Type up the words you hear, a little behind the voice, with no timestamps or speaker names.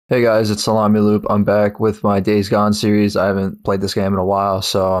Hey guys, it's Salami Loop. I'm back with my Days Gone series. I haven't played this game in a while,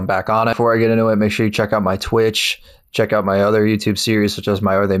 so I'm back on it. Before I get into it, make sure you check out my Twitch, check out my other YouTube series, such as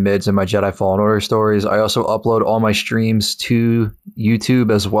my Are They Mids and my Jedi Fallen Order stories. I also upload all my streams to YouTube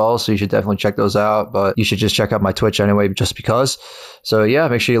as well, so you should definitely check those out, but you should just check out my Twitch anyway, just because. So yeah,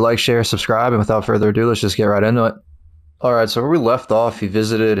 make sure you like, share, subscribe, and without further ado, let's just get right into it. Alright, so where we left off, he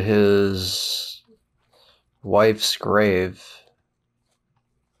visited his wife's grave.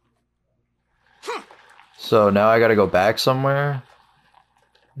 So now I gotta go back somewhere.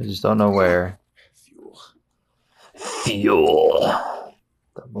 I just don't know where. Fuel.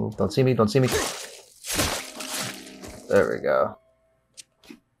 Don't move. Don't see me. Don't see me. There we go.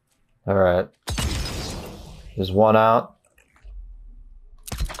 Alright. There's one out.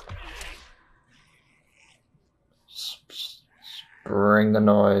 Bring the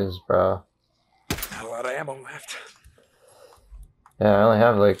noise, bro. Not a lot of ammo left. Yeah, I only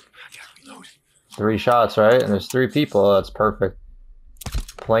have like 3 shots, right? And there's 3 people. That's perfect.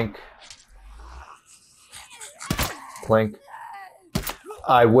 Plink. Plink.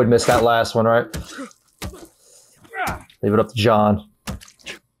 I would miss that last one, right? Leave it up to John.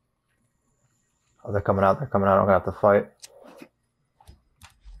 Oh, they're coming out. They're coming out. I'm gonna have to fight.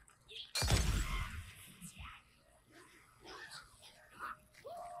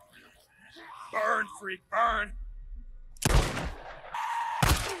 Burn, freak, burn!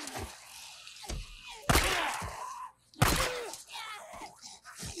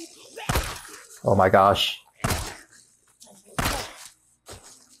 Oh my gosh.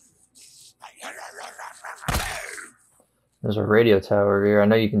 There's a radio tower here. I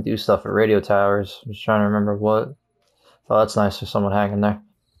know you can do stuff at radio towers. I'm just trying to remember what. Oh, that's nice. There's someone hanging there.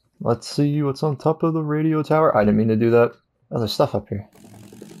 Let's see what's on top of the radio tower. I didn't mean to do that. Oh, there's stuff up here.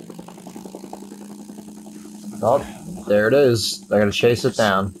 Oh, there it is. I gotta chase it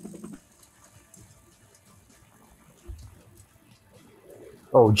down.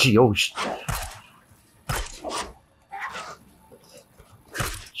 Oh, gee. Oh,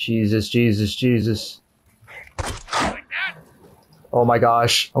 Jesus, Jesus, Jesus. Oh my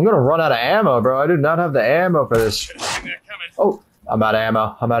gosh. I'm gonna run out of ammo, bro. I do not have the ammo for this. Oh, I'm out of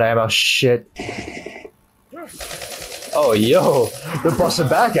ammo. I'm out of ammo. Shit. Oh, yo. They're busting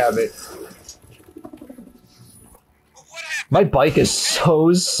back at me. My bike is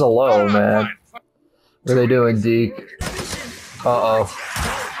so slow, man. What are they doing, Deke? Uh-oh.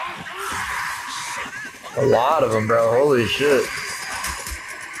 A lot of them, bro. Holy shit.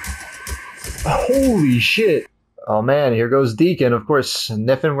 Holy shit. Oh man, here goes Deacon, of course,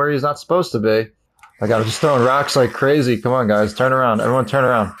 sniffing where he's not supposed to be. I got him just throwing rocks like crazy. Come on, guys, turn around. Everyone turn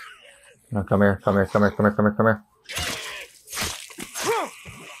around. No, come here, come here, come here, come here, come here, come here.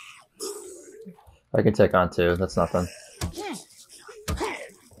 I can take on 2, that's nothing.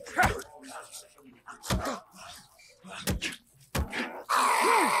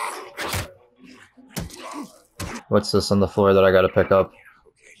 What's this on the floor that I gotta pick up?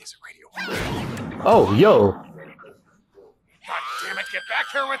 Oh, yo! God damn it, get back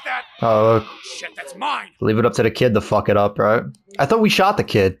here with that! Oh, look. Shit, that's mine! Leave it up to the kid to fuck it up, right? I thought we shot the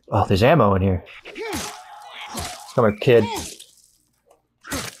kid. Oh, there's ammo in here. Come here, kid.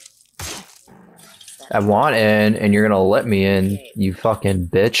 I want in, and you're gonna let me in, you fucking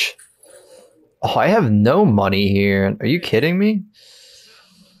bitch. Oh, I have no money here. Are you kidding me?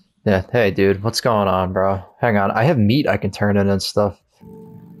 Yeah, hey, dude, what's going on, bro? Hang on, I have meat I can turn in and stuff.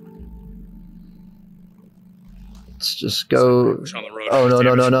 Let's just go. Oh, no,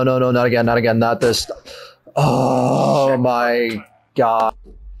 no, no, no, no, no, not again, not again, not this. Oh, my God.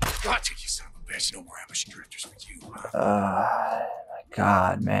 Gotcha, you son of a bitch. No more ambush drifters for you. My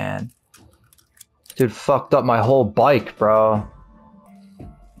God, man. Dude fucked up my whole bike, bro.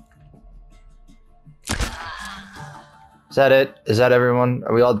 Is that it? Is that everyone?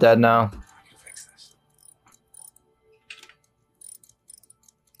 Are we all dead now? I can fix this.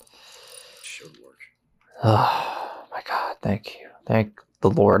 Should work. Oh, my God, thank you. Thank the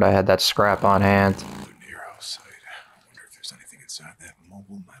Lord I had that scrap on hand. Near outside. I wonder if there's anything inside that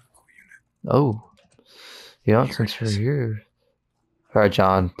mobile medical unit. Oh. You know, since we're here. Alright,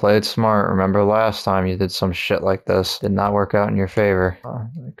 John, play it smart. Remember last time you did some shit like this. Did not work out in your favor.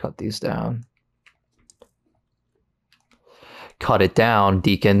 Let me cut these down. Cut it down,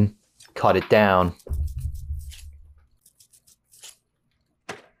 Deacon. Cut it down.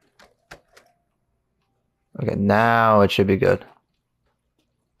 Okay, now it should be good.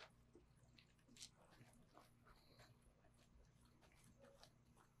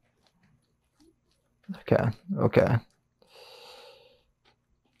 Okay, okay.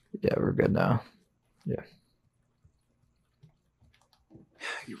 Yeah, we're good now. Yeah.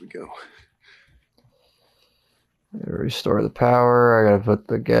 Here we go. Restore the power. I gotta put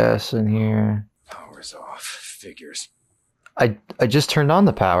the gas in here. Power's off. Figures. I just turned on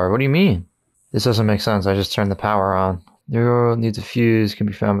the power. What do you mean? This doesn't make sense. I just turned the power on. Neural needs a fuse. Can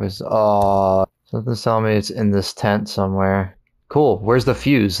be found by... Oh, something's telling me it's in this tent somewhere. Cool. Where's the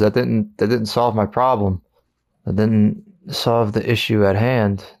fuse? That didn't solve my problem. That didn't solve the issue at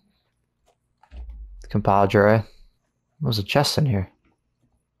hand. Compadre. There's a chest in here.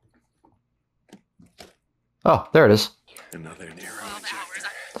 Oh, there it is. Another narrow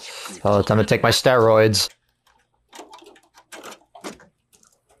injector. Oh, time to take my steroids.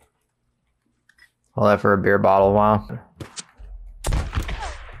 Hold that for a beer bottle, wow.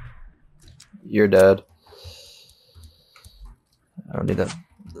 You're dead. I don't need that.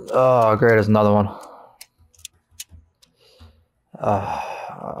 Oh, great, there's another one.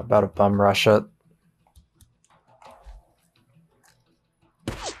 About to bum rush it.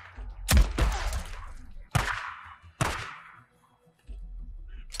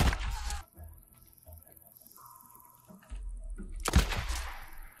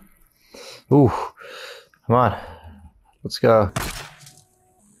 Ooh, come on, let's go.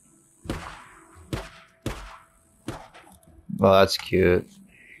 Well, that's cute.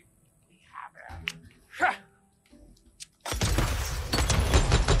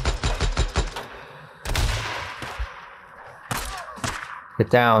 Get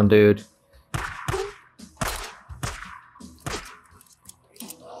down, dude.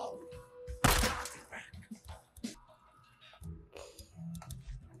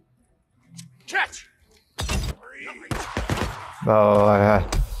 Oh,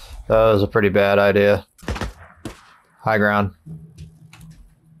 that was a pretty bad idea. High ground.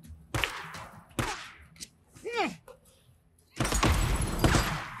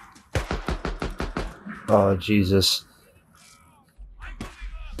 Oh, Jesus.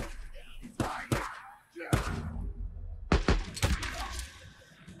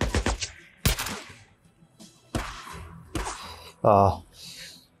 Oh.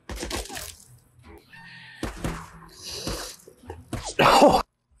 Oh.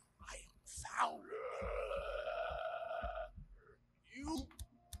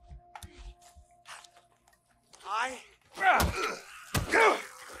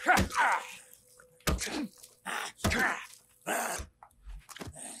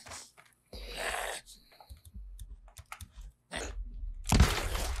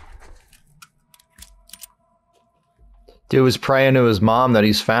 Dude was praying to his mom that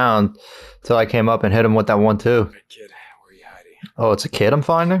he's found till I came up and hit him with that 1-2. Hey, kid, where are you hiding? Oh, it's a kid I'm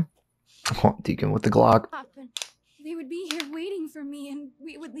finding? Oh, Deacon with the Glock. They would be here waiting for me and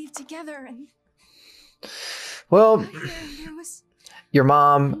we would leave together and... Well, there was your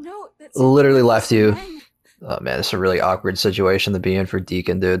mom literally left you. Oh man, it's a really awkward situation to be in for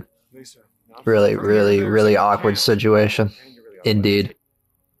Deacon, dude. Lisa, Really, really, really awkward situation. Indeed.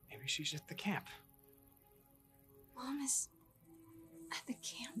 Maybe she's at the camp. Mom is at the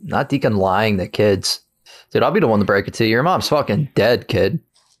camp. Not Deacon lying to kids. Dude, I'll be the one to break it to you. Your mom's fucking dead, kid.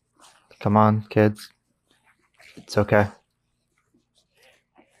 Come on, kids. It's okay.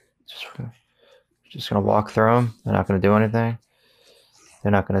 Just gonna walk through them. They're not gonna do anything.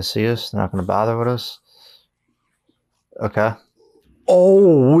 They're not gonna see us. They're not gonna bother with us. Okay.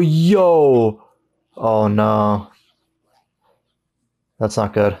 Oh, yo. Oh no. That's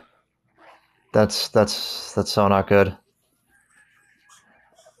not good. That's so not good.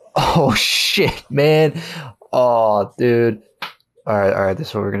 Oh shit, man. Oh, dude. All right. This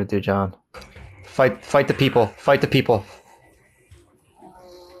is what we're gonna do, John. Fight the people. Fight the people.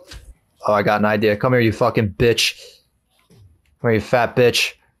 Oh, I got an idea. Come here, you fucking bitch. Come here, you fat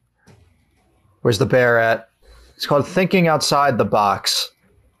bitch. Where's the bear at? It's called thinking outside the box.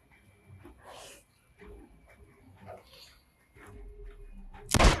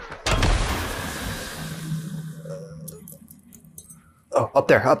 Oh, up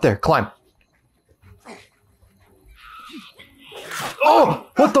there, climb. Oh,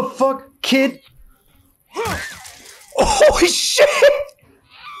 what the fuck, kid? Oh, shit!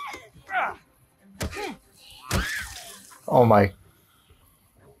 Oh my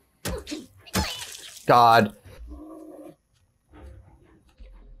God.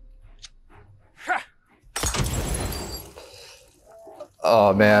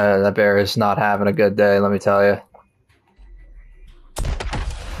 Oh man, that bear is not having a good day, let me tell you.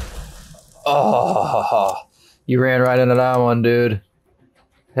 Oh, you ran right into that one, dude.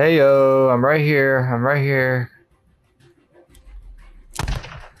 Hey yo, I'm right here. I'm right here.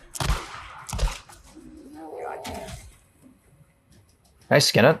 Can I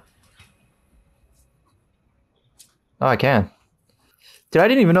skin it? Oh, I can. Dude, I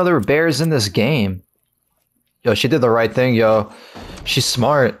didn't even know there were bears in this game. Yo, she did the right thing, yo. She's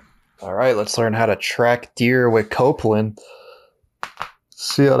smart. All right, let's learn how to track deer with Copeland.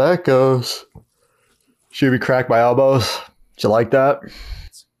 See how that goes. Should we crack my elbows? Did you like that?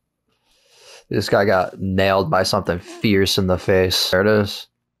 This guy got nailed by something fierce in the face. There it is.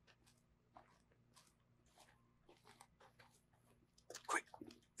 Quick,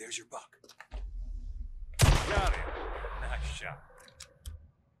 there's your buck. Got him. Nice shot.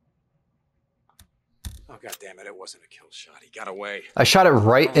 Oh, God damn it, it wasn't a kill shot. He got away. I shot it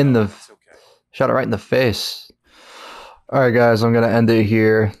right in the... It's okay. Shot it right in the face. All right, guys, I'm going to end it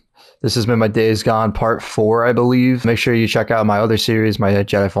here. This has been my Days Gone Part 4, I believe. Make sure you check out my other series, my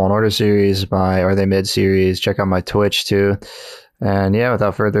Jedi Fallen Order series, my Are They Mid series. Check out my Twitch, too. And yeah,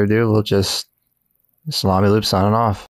 without further ado, we'll just Salami Loop signing off.